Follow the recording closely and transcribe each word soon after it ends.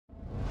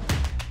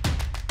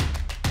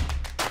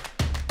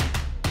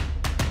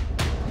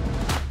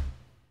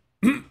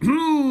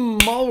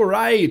All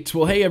right.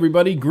 Well, hey,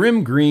 everybody.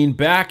 GrimmGreen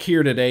back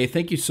here today.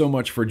 Thank you so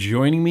much for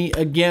joining me.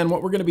 Again,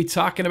 what we're going to be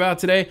talking about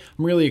today,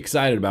 I'm really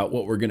excited about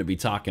what we're going to be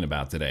talking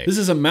about today. This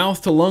is a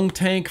mouth-to-lung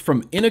tank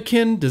from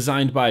Innokin,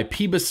 designed by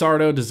P.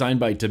 Basardo, designed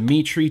by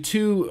Dimitri,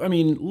 two,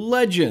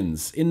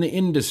 legends in the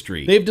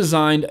industry. They've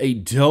designed a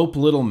dope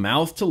little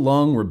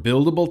mouth-to-lung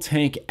rebuildable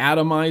tank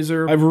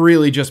atomizer. I've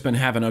really just been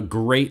having a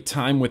great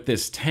time with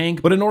this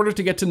tank, but in order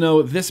to get to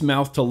know this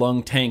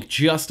mouth-to-lung tank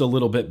just a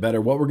little bit better,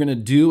 what we're going to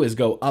do is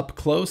go up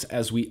close,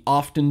 as we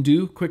often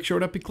do. Quick,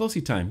 short, uppy,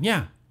 closey time.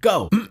 Yeah.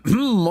 Go.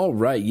 All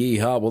right,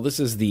 yeehaw. Well, this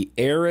is the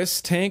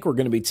ARES tank. We're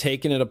going to be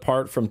taking it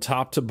apart from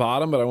top to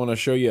bottom, but I want to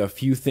show you a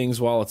few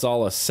things while it's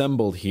all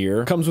assembled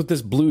here. It comes with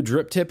this blue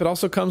drip tip. It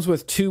also comes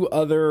with two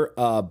other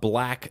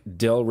black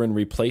Delrin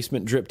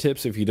replacement drip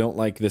tips if you don't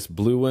like this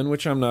blue one,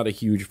 which I'm not a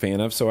huge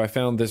fan of. So I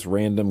found this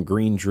random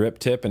green drip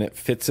tip and it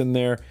fits in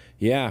there.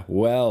 Yeah,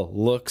 well,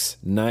 looks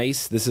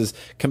nice. This is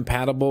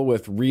compatible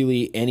with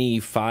really any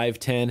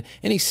 510,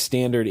 any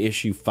standard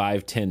issue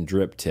 510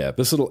 drip tip.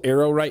 This little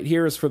arrow right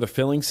here is for the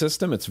filling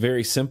system. It's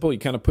very simple. You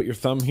kind of put your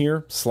thumb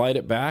here, slide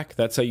it back.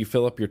 That's how you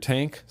fill up your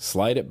tank.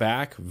 Slide it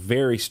back.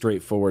 Very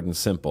straightforward and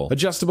simple.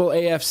 Adjustable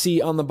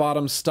AFC on the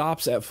bottom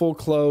stops at full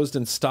closed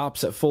and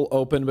stops at full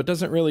open, but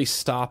doesn't really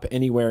stop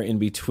anywhere in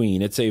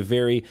between. It's a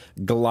very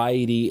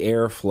glidey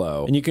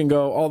airflow. And you can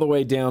go all the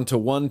way down to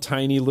one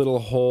tiny little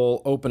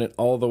hole, open it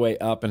all the way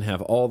up and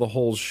have all the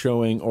holes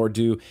showing, or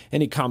do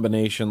any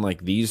combination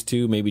like these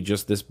two, maybe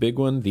just this big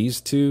one,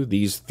 these two,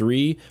 these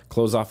three,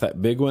 close off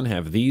that big one,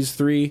 have these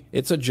three.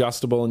 It's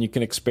adjustable and you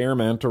can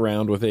experiment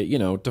around with it, you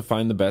know, to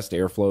find the best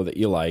airflow that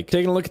you like.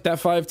 Taking a look at that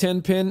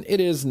 510 pin,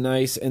 it is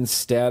nice and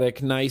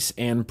static, nice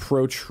and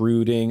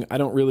protruding. I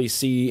don't really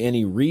see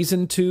any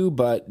reason to,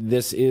 but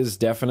this is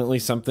definitely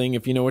something,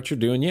 if you know what you're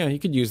doing, yeah, you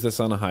could use this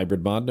on a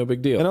hybrid mod, no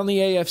big deal. And on the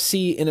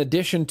AFC, in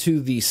addition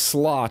to the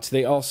slot,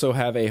 they also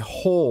have a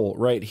hole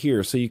right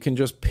here, so you can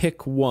just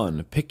pick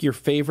one. Pick your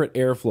favorite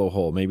airflow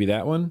hole. Maybe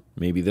that one,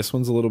 maybe this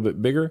one's a little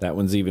bit bigger, that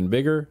one's even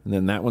bigger, and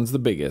then that one's the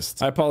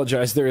biggest. I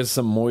apologize, there is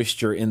some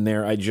moisture in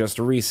there. I just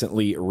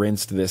recently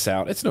rinsed this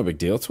out. It's no big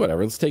deal, it's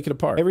whatever, let's take it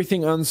apart.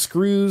 Everything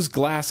unscrews,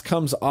 glass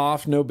comes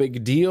off, no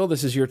big deal.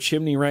 This is your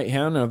chimney right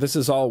hand. Now this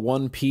is all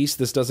one piece.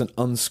 This doesn't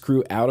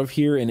unscrew out of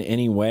here in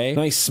any way.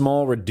 Nice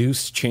small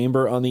reduced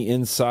chamber on the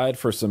inside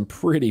for some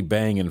pretty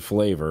banging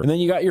flavor. And then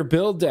you got your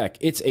build deck.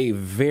 It's a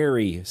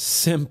very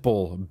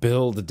simple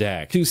build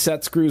deck. Two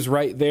set screws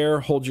right there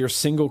hold your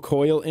single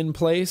coil in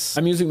place.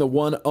 I'm using the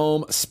 1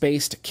 ohm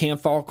spaced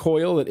Canthal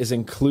coil that is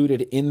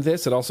included in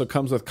this. It also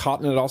comes with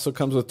cotton. It also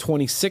comes with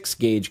 26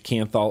 gauge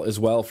Canthal as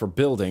well for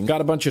building.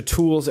 Got a bunch of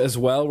tools as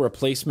well,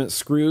 replacement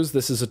screws.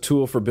 This is a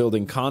tool for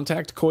building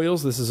contact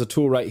coils. This is a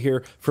tool right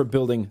here for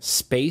building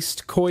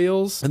spaced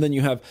coils. And then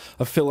you have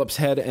a Phillips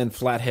head and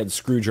flathead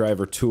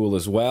screwdriver tool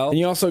as well. And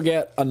you also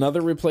get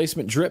another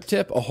replacement drip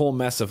tip, a whole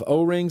mess of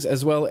O-rings,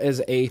 as well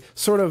as a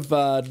sort of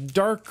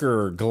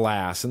darker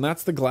glass. And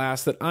that's the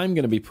glass that I'm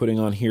going to be putting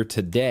on here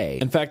today.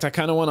 In fact, I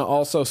kind of want to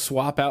also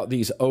swap out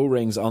these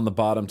O-rings on the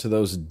bottom to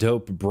those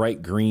dope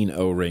bright green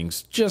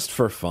O-rings, just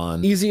for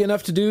fun. Easy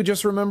enough to do.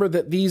 Just remember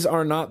that these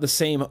are not the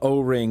same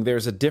O-ring.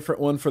 There's a different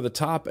one for the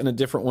top and a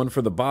different one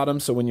for the bottom.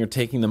 So when you're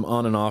taking them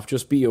on and off,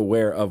 just be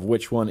aware of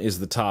which one is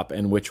the top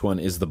and which one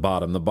is the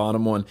bottom. The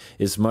bottom one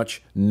is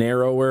much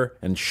narrower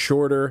and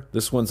shorter.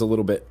 This one's a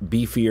little bit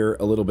beefier,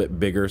 a little bit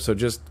bigger. So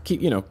just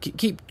keep,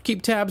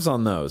 keep tabs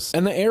on those.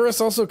 And the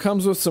ARES also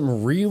comes with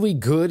some really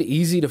good,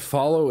 easy to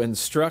follow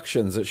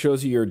instructions. It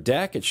shows you your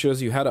deck. It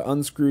shows you how to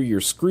unscrew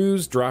your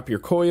screws, drop your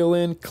coil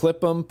in,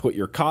 clip them, put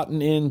your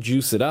cotton in,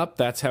 juice it up.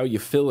 That's how you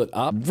fill it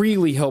up.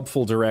 Really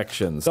helpful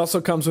directions. It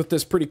also comes with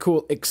this pretty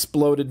cool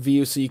exploded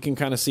view, so you can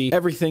kind of see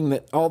everything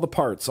that, all the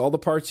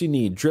parts you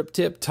need. Drip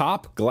tip,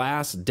 top,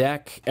 glass,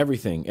 deck,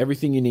 everything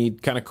you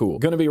need. Kind of cool.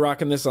 Gonna be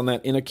rocking this on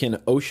that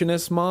Innokin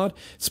Oceanus mod.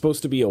 It's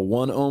supposed to be a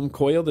 1 ohm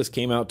coil. This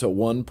came out to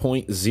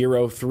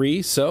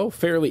 1.03, so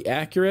fairly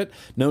accurate.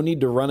 No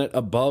need to run it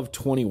above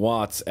 20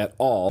 watts at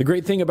all. The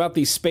great thing about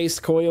these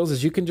spaced coils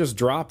is you can just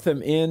drop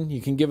them in.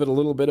 You can give it a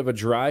little bit of a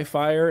dry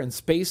fire, and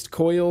spaced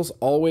coils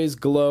always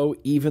glow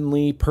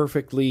evenly,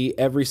 perfectly,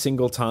 every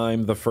single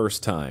time the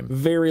first time.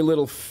 Very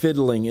little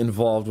fiddling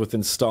involved with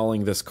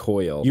installing this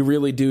coil. You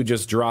really do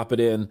just drop it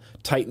in,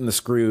 tighten the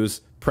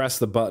screws, press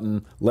the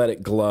button, let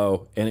it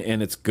glow,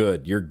 and it's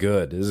good. You're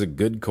good. This is a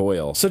good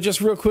coil. So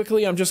just real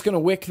quickly, I'm just going to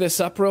wick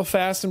this up real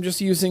fast. I'm just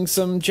using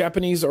some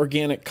Japanese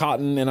organic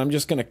cotton, and I'm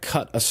just going to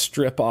cut a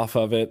strip off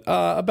of it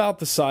about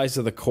the size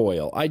of the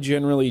coil. I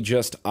generally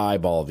just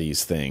eyeball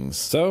these things.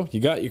 So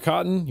you got your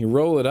cotton, you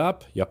roll it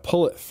up, you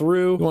pull it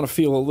through. You want to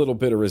feel a little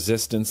bit of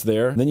resistance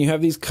there. And then you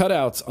have these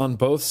cutouts on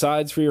both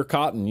sides for your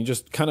cotton. You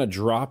just kind of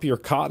drop your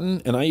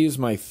cotton, and I use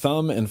my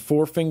thumb and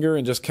forefinger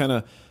and just kind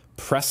of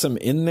press them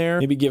in there.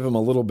 Maybe give them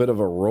a little bit of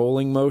a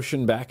rolling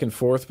motion back and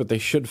forth, but they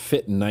should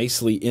fit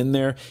nicely in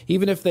there.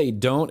 Even if they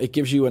don't, it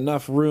gives you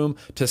enough room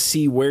to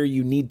see where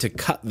you need to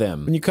cut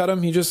them. When you cut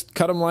them, you just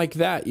cut them like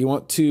that. You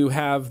want to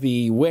have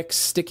the wicks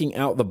sticking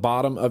out the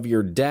bottom of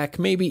your deck,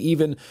 maybe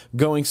even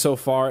going so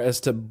far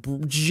as to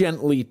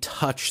gently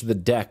touch the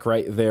deck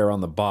right there on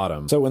the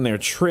bottom. So when they're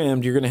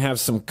trimmed, you're going to have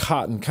some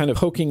cotton kind of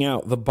poking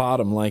out the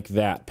bottom like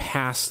that,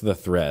 past the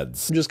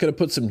threads. I'm just going to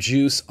put some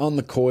juice on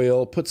the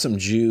coil, put some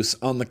juice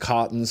on the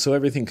cotton, so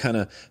everything kind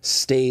of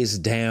stays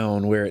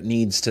down where it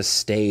needs to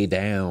stay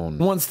down.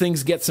 Once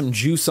things get some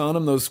juice on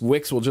them, those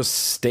wicks will just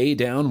stay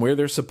down where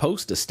they're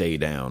supposed to stay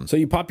down. So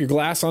you pop your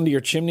glass onto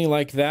your chimney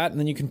like that, and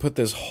then you can put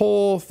this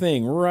whole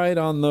thing right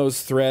on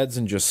those threads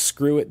and just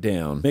screw it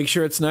down. Make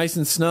sure it's nice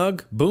and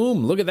snug.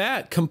 Boom, look at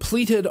that.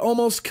 Completed,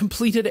 almost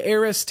completed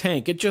ARES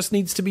tank. It just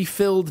needs to be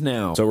filled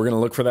now. So we're going to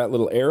look for that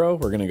little arrow.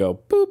 We're going to go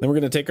boop. Then we're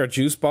going to take our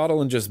juice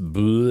bottle and just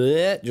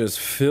bleh, just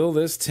fill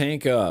this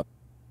tank up.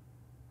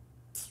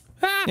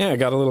 Yeah, I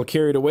got a little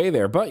carried away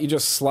there, but you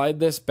just slide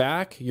this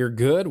back, you're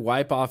good.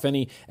 Wipe off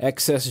any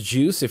excess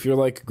juice if you're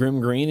like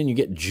GrimmGreen and you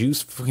get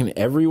juice fucking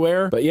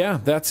everywhere. But yeah,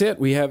 that's it.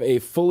 We have a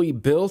fully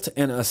built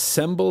and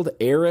assembled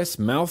ARES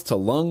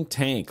mouth-to-lung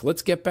tank.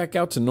 Let's get back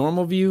out to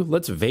normal view.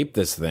 Let's vape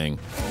this thing.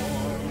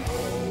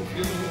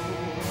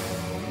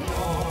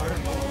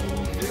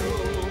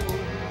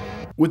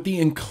 With the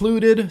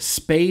included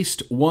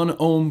spaced 1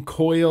 ohm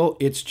coil,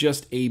 it's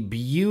just a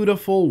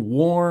beautiful,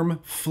 warm,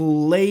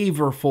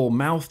 flavorful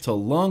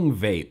mouth-to-lung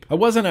vape. I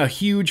wasn't a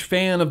huge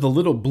fan of the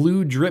little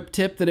blue drip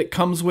tip that it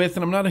comes with,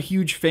 and I'm not a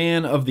huge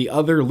fan of the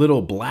other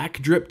little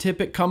black drip tip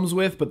it comes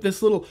with, but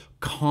this little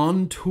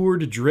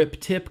contoured drip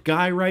tip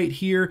guy right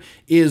here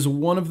is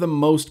one of the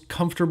most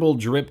comfortable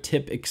drip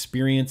tip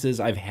experiences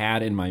I've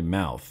had in my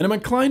mouth. And I'm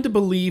inclined to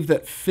believe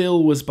that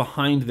Phil was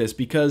behind this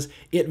because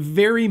it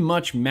very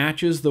much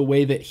matches the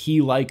way that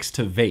he likes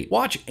to vape.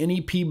 Watch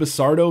any P.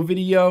 Basardo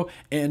video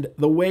and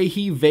the way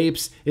he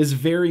vapes is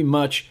very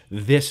much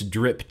this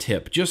drip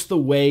tip, just the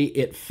way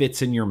it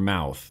fits in your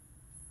mouth.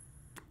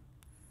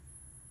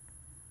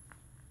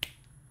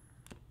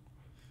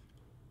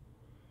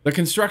 The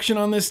construction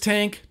on this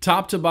tank,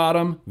 top to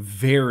bottom,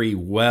 very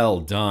well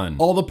done.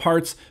 All the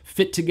parts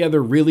fit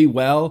together really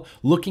well.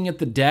 Looking at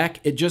the deck,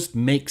 it just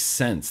makes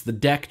sense. The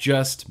deck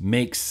just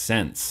makes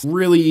sense.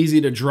 Really easy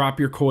to drop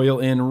your coil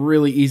in,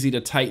 really easy to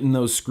tighten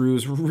those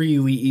screws,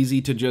 really easy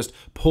to just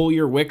pull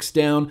your wicks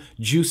down,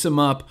 juice them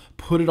up,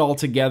 put it all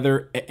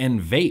together,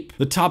 and vape.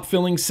 The top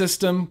filling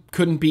system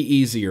couldn't be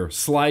easier.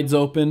 Slides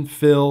open,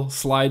 fill,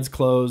 slides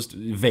closed,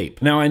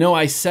 vape. Now I know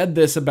I said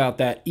this about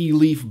that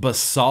E-Leaf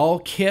Basal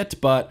kit,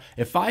 but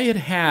if I had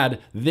had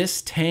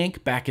this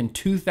tank back in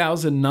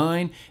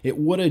 2009, it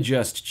would have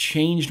just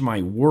changed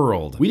my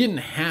world. We didn't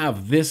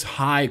have this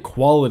high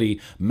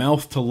quality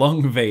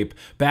mouth-to-lung vape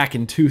back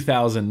in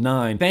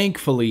 2009.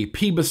 Thankfully,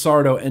 P.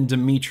 Basardo and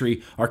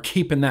Dimitri are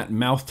keeping that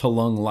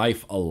mouth-to-lung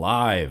life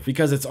alive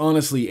because it's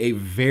honestly a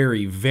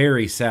very,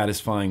 very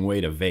satisfying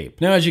way to vape.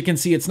 Now, as you can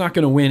see, it's not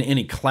going to win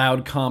any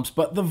cloud comps,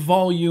 but the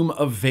volume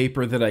of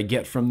vapor that I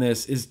get from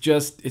this is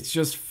it's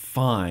just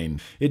fine.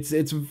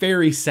 It's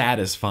very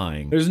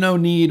satisfying. There's no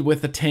need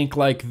with a tank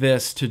like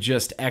this to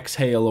just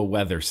exhale a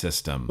weather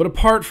system. But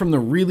apart from the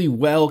really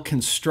well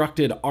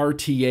constructed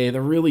RTA, the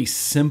really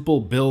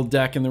simple build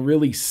deck, and the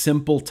really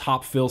simple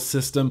top fill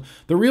system,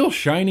 the real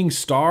shining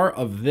star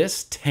of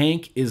this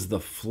tank is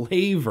the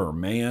flavor,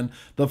 man.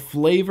 The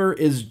flavor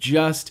is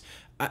just,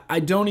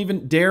 I don't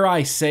even dare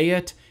I say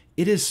it,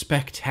 it is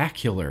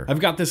spectacular. I've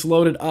got this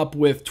loaded up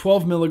with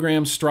 12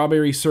 milligrams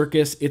Strawberry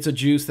Circus. It's a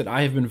juice that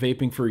I have been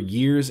vaping for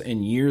years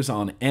and years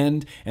on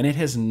end, and it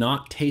has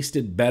not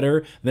tasted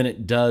better than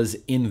it does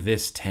in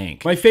this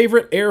tank. My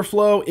favorite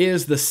airflow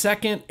is the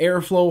second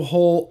airflow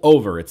hole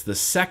over. It's the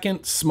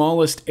second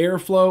smallest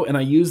airflow, and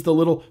I use the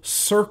little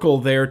circle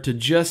there to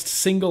just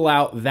single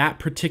out that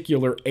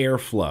particular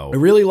airflow. I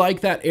really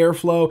like that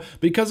airflow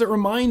because it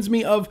reminds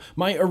me of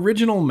my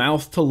original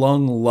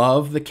mouth-to-lung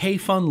love, the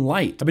K-Fun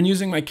Light. I've been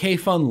using my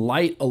K-Fun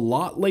Light a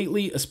lot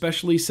lately,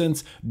 especially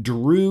since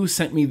Drew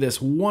sent me this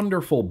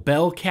wonderful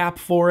bell cap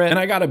for it. And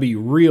I gotta be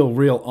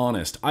real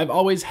honest. I've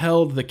always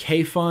held the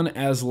K-Fun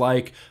as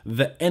like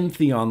the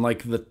Entheon,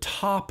 like the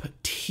top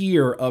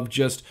tier of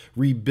just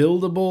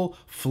rebuildable,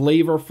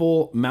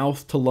 flavorful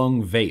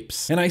mouth-to-lung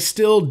vapes. And I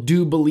still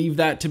do believe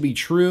that to be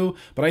true,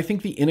 but I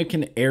think the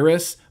Innokin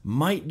ARES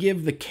might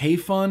give the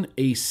K-Fun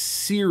a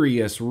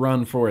serious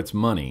run for its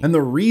money. And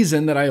the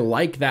reason that I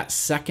like that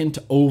second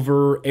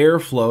over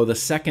airflow, the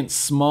second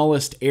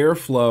smallest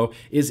airflow,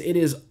 is it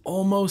is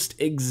almost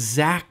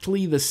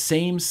exactly the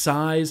same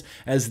size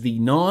as the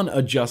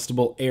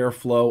non-adjustable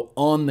airflow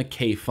on the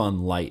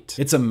K-Fun Light.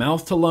 It's a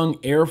mouth-to-lung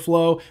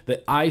airflow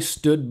that I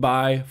stood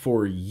by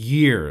for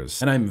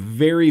years, and I'm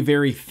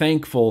very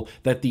thankful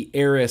that the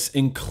ARES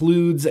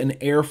includes an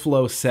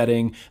airflow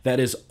setting that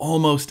is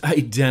almost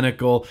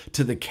identical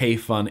to the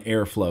K-Fun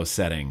airflow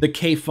setting. The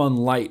K-Fun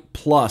Light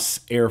Plus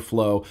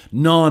airflow,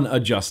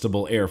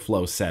 non-adjustable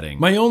airflow setting.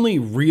 My only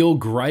real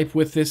gripe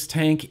with this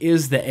tank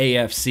is the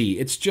AFC.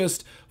 It's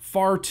just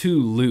far too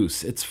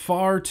loose. It's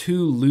far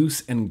too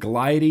loose and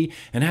glidey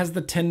and has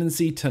the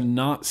tendency to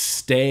not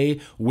stay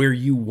where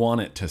you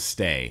want it to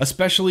stay.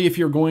 Especially if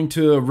you're going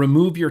to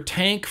remove your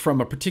tank from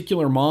a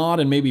particular mod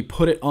and maybe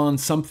put it on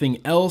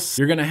something else,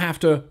 you're gonna have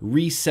to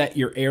reset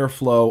your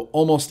airflow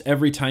almost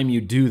every time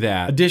you do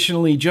that.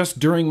 Additionally, just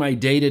during my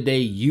day-to-day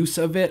use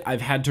of it,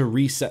 I've had to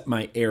reset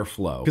my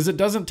airflow because it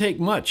doesn't take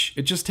much.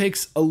 It just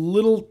takes a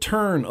little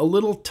turn, a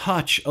little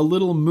touch, a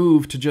little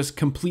move to just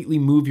completely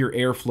move your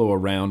airflow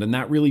around, and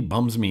that really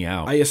bums me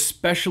out. I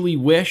especially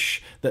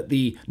wish that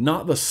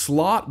not the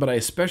slot, but I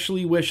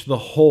especially wish the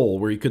hole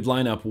where you could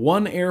line up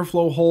one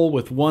airflow hole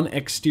with one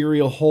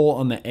exterior hole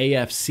on the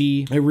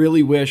AFC. I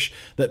really wish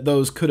that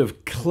those could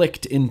have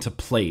clicked into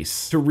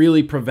place to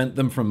really prevent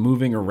them from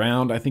moving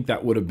around. I think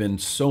that would have been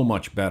so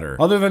much better.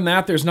 Other than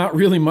that, there's not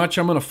really much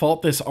I'm gonna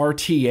fault this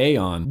RTA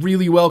on.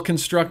 Really well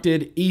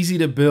constructed, easy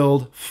to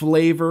build,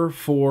 flavor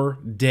for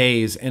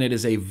days, and it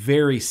is a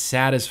very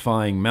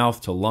satisfying mouth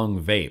to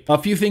lung vape. A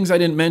few things I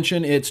didn't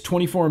mention: it's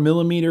 24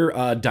 millimeter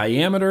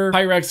diameter.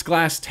 Pyrex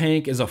glass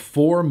tank is a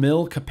 4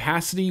 mil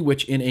capacity,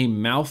 which in a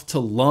mouth to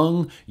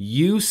lung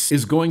use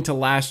is going to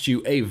last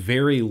you a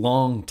very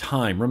long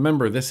time.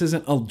 Remember, this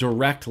isn't a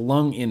direct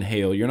lung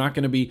inhale. You're not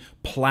gonna be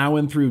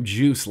plowing through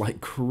juice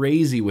like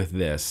crazy with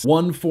this.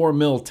 One 4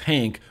 mil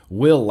tank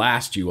will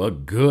last you a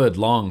good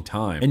long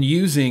time. And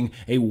using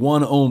a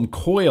 1 ohm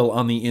coil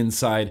on the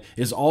inside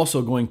is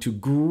also going to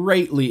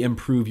greatly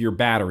improve your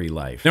battery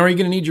life. Now, are you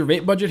gonna need your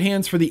vape budget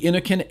hands for the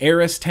Innokin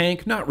ARES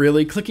tank? Not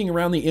really. Clicking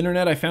around the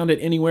internet, I found it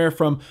anywhere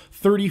from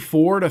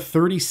 $34 to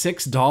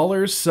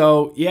 $36.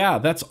 So yeah,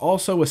 that's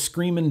also a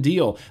screaming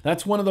deal.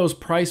 That's one of those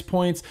price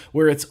points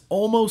where it's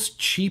almost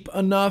cheap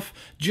enough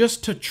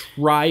just to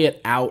try it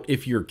out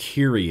if you're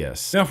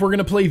curious. Now, if we're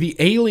gonna play the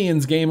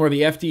Aliens game or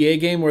the FDA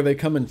game where they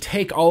come and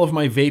take all of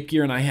my vape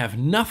gear and I have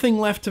nothing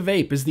left to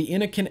vape, is the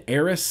Innokin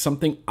ARES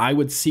something I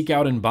would seek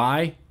out and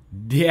buy?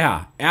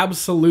 Yeah,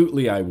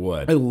 absolutely I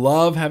would. I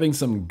love having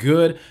some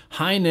good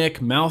high neck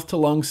mouth to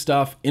lung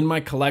stuff in my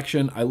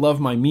collection. I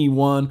love my Mi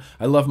 1,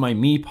 I love my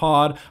Mi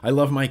Pod, I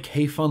love my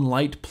K-Fun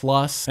Lite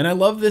Plus, and I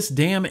love this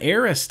damn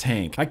ARES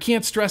tank. I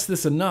can't stress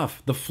this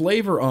enough. The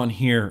flavor on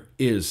here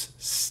is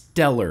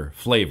stellar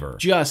flavor.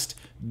 Just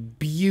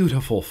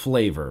beautiful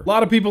flavor. A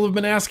lot of people have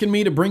been asking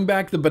me to bring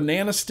back the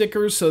banana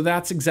stickers, so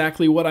that's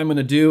exactly what I'm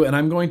gonna do, and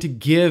I'm going to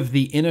give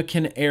the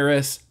Innokin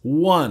ARES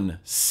one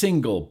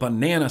single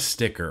banana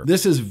sticker.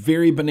 This is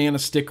very banana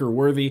sticker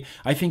worthy.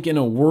 I think in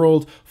a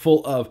world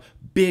full of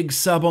big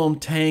sub-ohm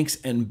tanks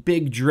and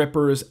big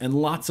drippers and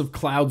lots of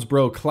clouds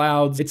bro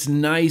clouds, it's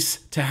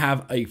nice to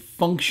have a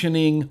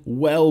functioning,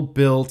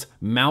 well-built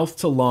mouth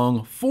to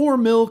lung 4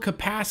 mil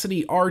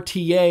capacity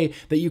RTA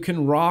that you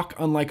can rock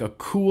on like a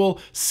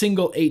cool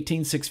single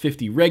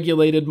 18650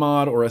 regulated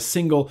mod or a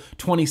single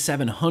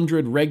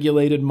 2700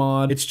 regulated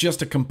mod. It's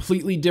just a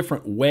completely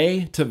different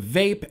way to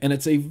vape, and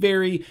it's a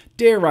very,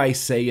 dare I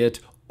say it,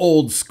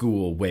 old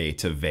school way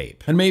to vape.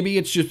 And maybe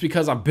it's just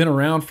because I've been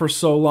around for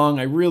so long,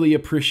 I really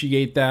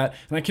appreciate that,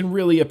 and I can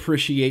really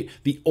appreciate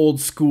the old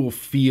school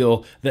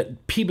feel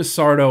that P.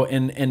 Basardo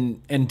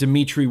and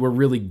Dimitri were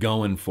really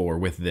going for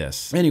with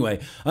this. Anyway,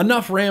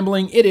 enough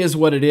rambling. It is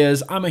what it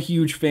is. I'm a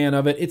huge fan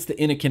of it. It's the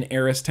Innokin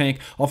ARES tank.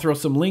 I'll throw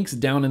some links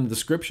down in the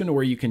description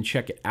where you can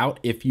check it out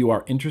if you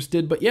are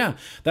interested. But yeah,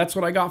 that's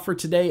what I got for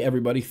today,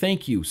 everybody.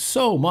 Thank you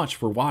so much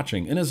for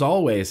watching. And as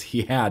always,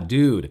 yeah,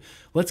 dude,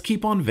 let's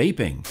keep on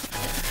vaping.